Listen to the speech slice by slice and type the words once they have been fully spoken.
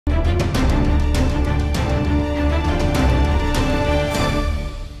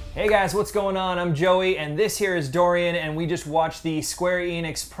Hey guys, what's going on? I'm Joey, and this here is Dorian, and we just watched the Square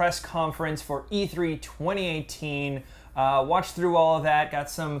Enix press conference for E3 2018. Watched through all of that, got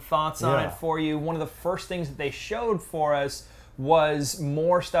some thoughts on it for you. One of the first things that they showed for us was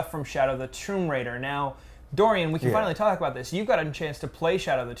more stuff from Shadow of the Tomb Raider. Now, Dorian, we can finally talk about this. You've got a chance to play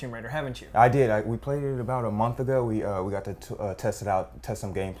Shadow of the Tomb Raider, haven't you? I did. We played it about a month ago. We got to test it out, test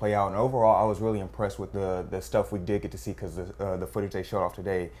some gameplay out, and overall, I was really impressed with the stuff we did get to see because the footage they showed off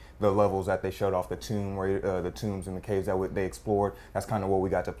today, the levels that they showed off, the tombs and the caves that they explored. That's kind of what we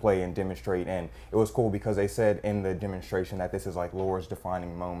got to play and demonstrate, and it was cool because they said in the demonstration that this is like Laura's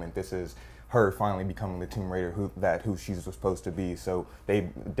defining moment. This is her finally becoming the Tomb Raider who she's supposed to be. So they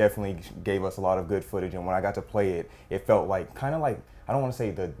definitely gave us a lot of good footage, and when I got to play it, it felt like kind of like, I don't want to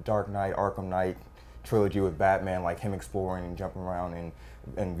say the Dark Knight, Arkham Knight trilogy with Batman, like him exploring and jumping around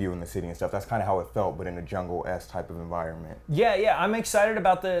and viewing the city and stuff. That's kind of how it felt, but in a jungle-esque type of environment. Yeah, I'm excited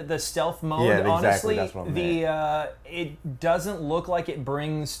about the stealth mode. Yeah, honestly, exactly. That's what I meant. It doesn't look like it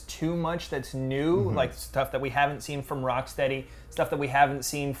brings too much that's new, like stuff that we haven't seen from Rocksteady, stuff that we haven't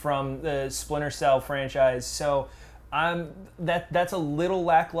seen from the Splinter Cell franchise. So that's a little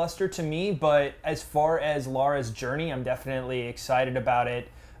lackluster to me, but as far as Lara's journey, I'm definitely excited about it.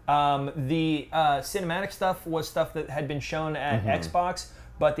 The cinematic stuff was stuff that had been shown at Xbox,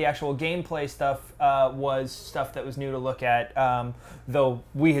 but the actual gameplay stuff was stuff that was new to look at, though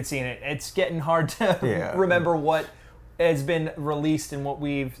we had seen it. It's getting hard to remember what has been released and what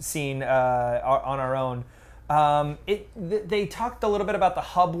we've seen on our own. They talked a little bit about the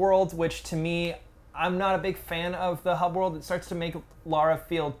hub world, which to me, I'm not a big fan of the hub world. It starts to make Lara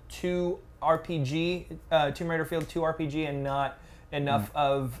feel too RPG, Tomb Raider feel too RPG and not enough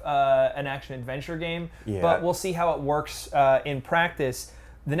of an action-adventure game. But we'll see how it works in practice.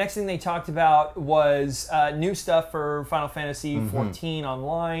 The next thing they talked about was new stuff for Final Fantasy XIV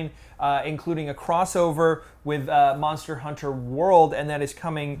Online, including a crossover with Monster Hunter World, and that is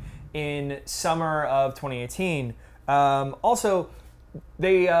coming in summer of 2018. Also,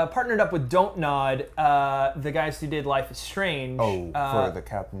 they partnered up with Don't Nod, the guys who did Life is Strange. For the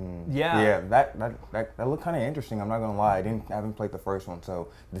Captain. That looked kind of interesting. I'm not gonna lie. I haven't played the first one, so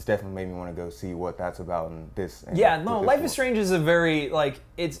this definitely made me want to go see what that's about. Life is Strange is a very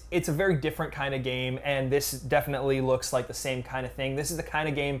it's a very different kind of game, and this definitely looks like the same kind of thing. This is the kind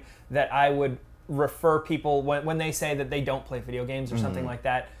of game that I would refer people when they say that they don't play video games or something like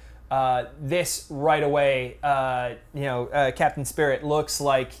that. This right away, Captain Spirit looks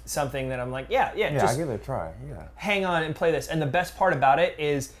like something that I'm like, just I'll give it a try. Hang on and play this. And the best part about it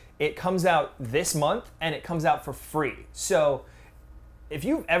is it comes out this month and it comes out for free. So if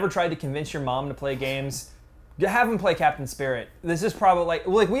you've ever tried to convince your mom to play games, have them play Captain Spirit. This is probably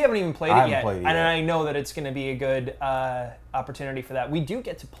we haven't even played it yet, and I know that it's going to be a good opportunity for that. We do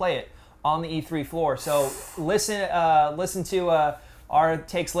get to play it on the E3 floor, so listen to our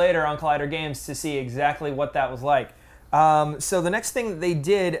takes later on Collider Games to see exactly what that was like. So the next thing that they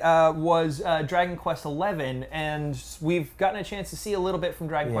did was Dragon Quest XI, and we've gotten a chance to see a little bit from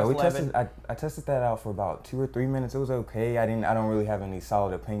Dragon Quest XI. I tested that out for about 2 or 3 minutes. It was okay. I don't really have any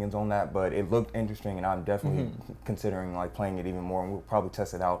solid opinions on that, but it looked interesting, and I'm definitely considering playing it even more. And we'll probably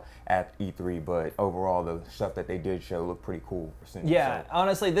test it out at E3. But overall, the stuff that they did show looked pretty cool.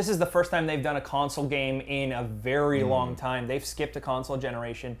 Honestly, this is the first time they've done a console game in a very long time. They've skipped a console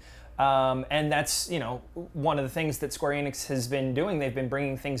generation. And that's, one of the things that Square Enix has been doing. They've been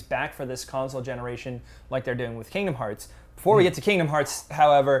bringing things back for this console generation like they're doing with Kingdom Hearts. Before we get to Kingdom Hearts,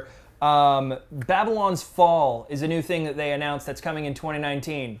 however, Babylon's Fall is a new thing that they announced that's coming in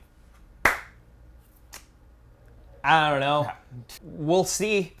 2019. I don't know. We'll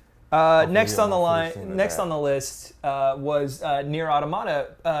see. Next on the list was Nier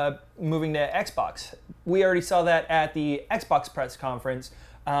Automata moving to Xbox. We already saw that at the Xbox press conference.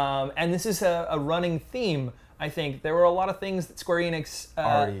 And this is a running theme, I think. There were a lot of things that Square Enix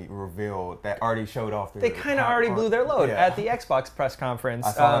already revealed, that already showed off. They kind of already blew their load at the Xbox press conference.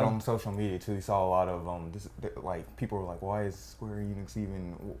 I saw that on social media too. You saw a lot of people were like, "Why is Square Enix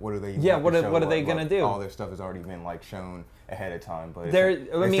even? What are they? What are they gonna do? All their stuff has already been shown ahead of time." But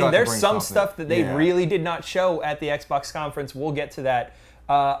there's some stuff that they really did not show at the Xbox conference. We'll get to that.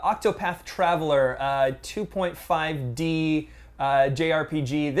 Octopath Traveler 2.5D.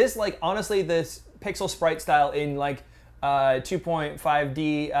 JRPG. This, honestly, this pixel sprite style in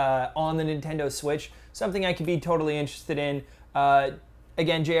 2.5D on the Nintendo Switch, something I could be totally interested in.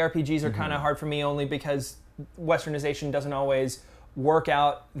 Again, JRPGs are kind of hard for me only because Westernization doesn't always work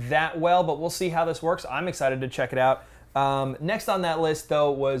out that well, but we'll see how this works. I'm excited to check it out. Next on that list, though,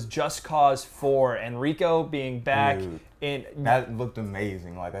 was Just Cause 4, and Rico being back That looked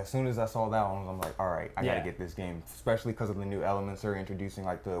amazing. Like, as soon as I saw that one, I'm like, all right, I got to Yeah. get this game. Especially because of the new elements they're introducing,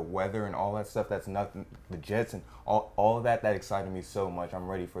 like the weather and all that stuff. That's nothing. The jets and all of that excited me so much. I'm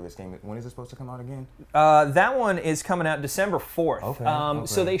ready for this game. When is it supposed to come out again? That one is coming out December 4th. Okay.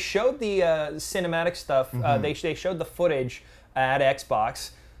 So they showed the cinematic stuff. They showed the footage at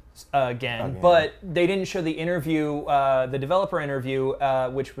Xbox again, but they didn't show the interview, the developer interview,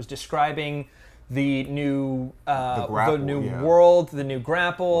 which was describing the new world, the new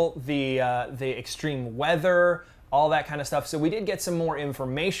grapple, the extreme weather, all that kind of stuff. So we did get some more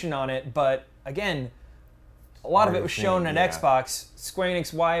information on it, but again, a lot of it was shown at Xbox. Square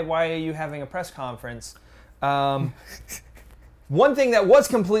Enix, why are you having a press conference? One thing that was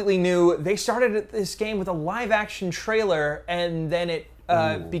completely new, they started this game with a live-action trailer, and then it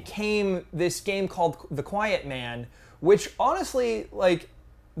became this game called The Quiet Man, which honestly, like,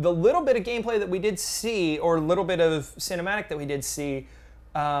 the little bit of gameplay that we did see, or a little bit of cinematic that we did see,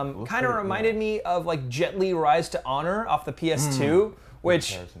 kind of reminded me of, like, Jet Li Rise to Honor off the PS2,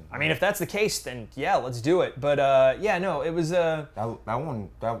 which, I mean, if that's the case, then yeah, let's do it. But yeah, no, it was... that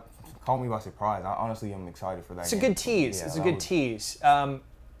caught me by surprise. I honestly am excited for that. It's a good tease. Yeah, it's a good tease.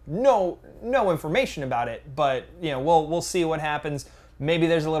 No information about it, but you know, we'll see what happens. Maybe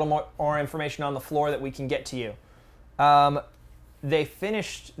there's a little more information on the floor that we can get to you. They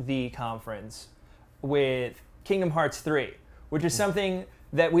finished the conference with Kingdom Hearts 3, which is something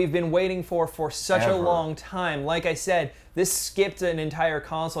that we've been waiting for such a long time. Like I said, this skipped an entire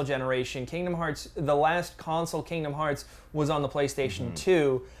console generation. Kingdom Hearts, the last console Kingdom Hearts was on the PlayStation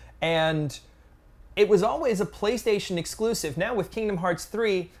 2. And it was always a PlayStation exclusive. Now with Kingdom Hearts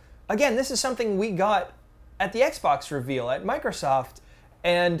 3, again, this is something we got at the Xbox reveal at Microsoft,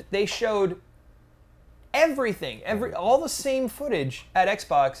 and they showed everything, all the same footage at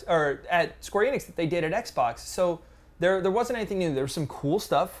Xbox, or at Square Enix that they did at Xbox. So there wasn't anything new. There was some cool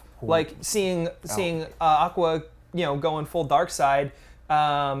stuff, like seeing Aqua, you know, going full dark side,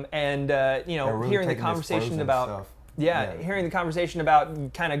 and you know, really hearing the conversation about stuff. Hearing the conversation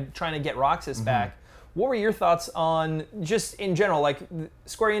about kind of trying to get Roxas back. What were your thoughts on, just in general, like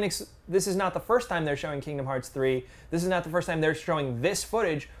Square Enix, this is not the first time they're showing Kingdom Hearts 3. This is not the first time they're showing this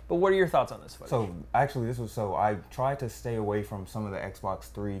footage, but what are your thoughts on this footage? So, actually, I tried to stay away from some of the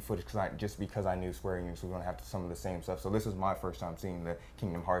Xbox 3 footage just because I knew Square Enix was going to have some of the same stuff. So this is my first time seeing the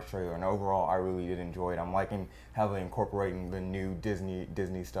Kingdom Hearts trailer, and overall, I really did enjoy it. I'm liking how they're incorporating the new Disney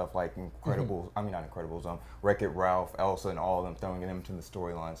stuff, like Wreck-It Ralph, Elsa, and all of them, throwing them into the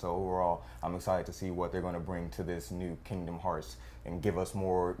storyline. So overall, I'm excited to see what they're going to bring to this new Kingdom Hearts and give us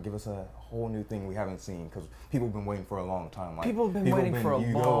a whole new thing we haven't seen, because people have been waiting for a long time. Like, people have been waiting for a long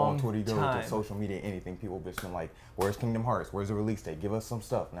time. You go on Twitter, you go to social media, anything, people have just been like, where's Kingdom Hearts? Where's the release date? Give us some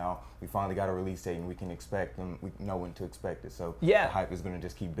stuff. Now we finally got a release date, and we can expect them. We know when to expect it. So the hype is going to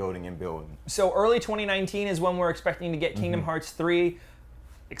just keep building and building. So early 2019 is when we're expecting to get Kingdom Hearts 3.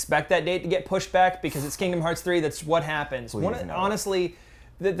 Expect that date to get pushed back because it's Kingdom Hearts 3. That's what happens. Honestly,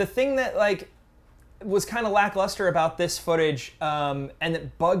 the thing that was kind of lackluster about this footage, and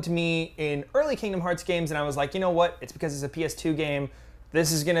that bugged me in early Kingdom Hearts games, and I was like, you know what? It's because it's a PS2 game.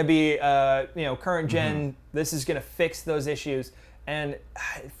 This is going to be, current gen. This is going to fix those issues, and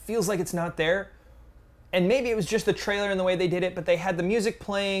it feels like it's not there. And maybe it was just the trailer and the way they did it, but they had the music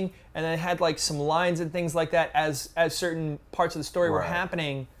playing, and they had like some lines and things like that as certain parts of the story were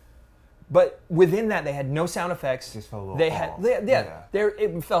happening. But within that, they had no sound effects. Just felt a little off.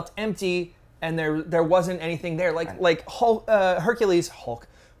 It felt empty. And there wasn't anything there. Like Hercules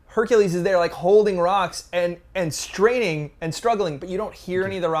is there, like holding rocks and straining and struggling, but you don't hear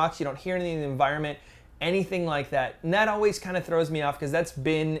any of the rocks, you don't hear any of the environment, anything like that. And that always kind of throws me off, because that's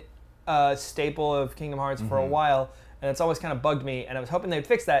been a staple of Kingdom Hearts for a while, and it's always kind of bugged me. And I was hoping they'd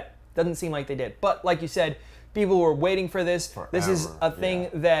fix that. Doesn't seem like they did. But like you said, people were waiting for this. Forever. This is a thing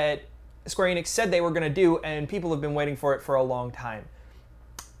that Square Enix said they were going to do, and people have been waiting for it for a long time.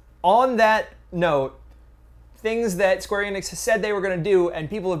 On that note, things that Square Enix has said they were going to do and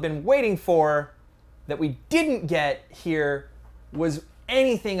people have been waiting for that we didn't get here was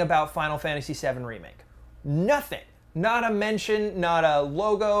anything about Final Fantasy VII Remake. Nothing. Not a mention, not a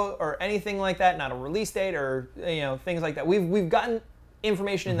logo or anything like that, not a release date or things like that. We've gotten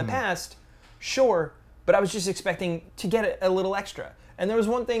information in the past, sure, but I was just expecting to get a little extra. And there was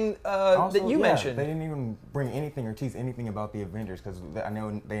one thing that you mentioned. They didn't even bring anything or tease anything about the Avengers, because I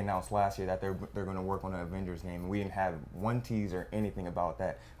know they announced last year that they're going to work on an Avengers game. We didn't have one tease or anything about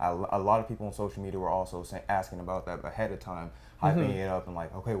that. A lot of people on social media were also asking about that ahead of time. hyping it up and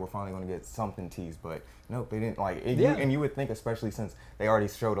like, okay, we're finally going to get something teased, but nope, they didn't. Like, and you would think, especially since they already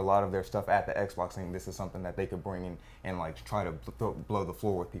showed a lot of their stuff at the Xbox thing, this is something that they could bring in and like try to blow the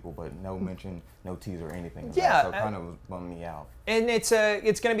floor with people, but no mention, no tease or anything. Yeah, so it kind of bummed me out. And it's going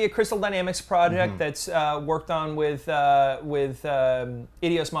to be a Crystal Dynamics project that's worked on with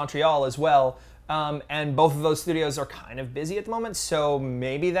Eidos Montreal as well. And both of those studios are kind of busy at the moment, so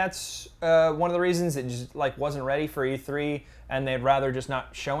maybe that's one of the reasons it just like wasn't ready for E3, and they'd rather just not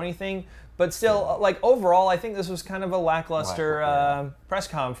show anything. But still, like overall, I think this was kind of a lackluster press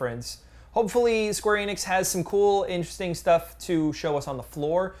conference. Hopefully, Square Enix has some cool, interesting stuff to show us on the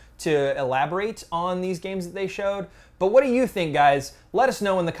floor to elaborate on these games that they showed. But what do you think, guys? Let us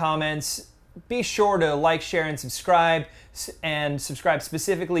know in the comments. Be sure to like, share, and subscribe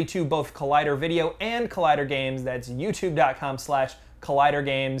specifically to both Collider Video and Collider Games. That's youtube.com/Collider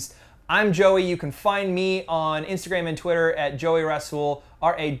Games. I'm Joey. You can find me on Instagram and Twitter at Joey Rasool,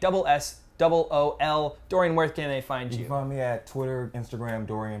 RASSOOL. Dorian, where can they find you? You can find me at Twitter, Instagram,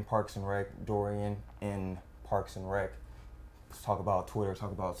 Dorian Parks and Rec, Dorian in Parks and Rec. Let's talk about Twitter,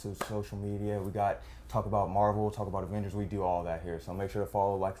 talk about social media. We got talk about Marvel, talk about Avengers. We do all that here. So make sure to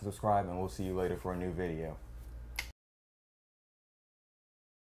follow, like, and subscribe, and we'll see you later for a new video.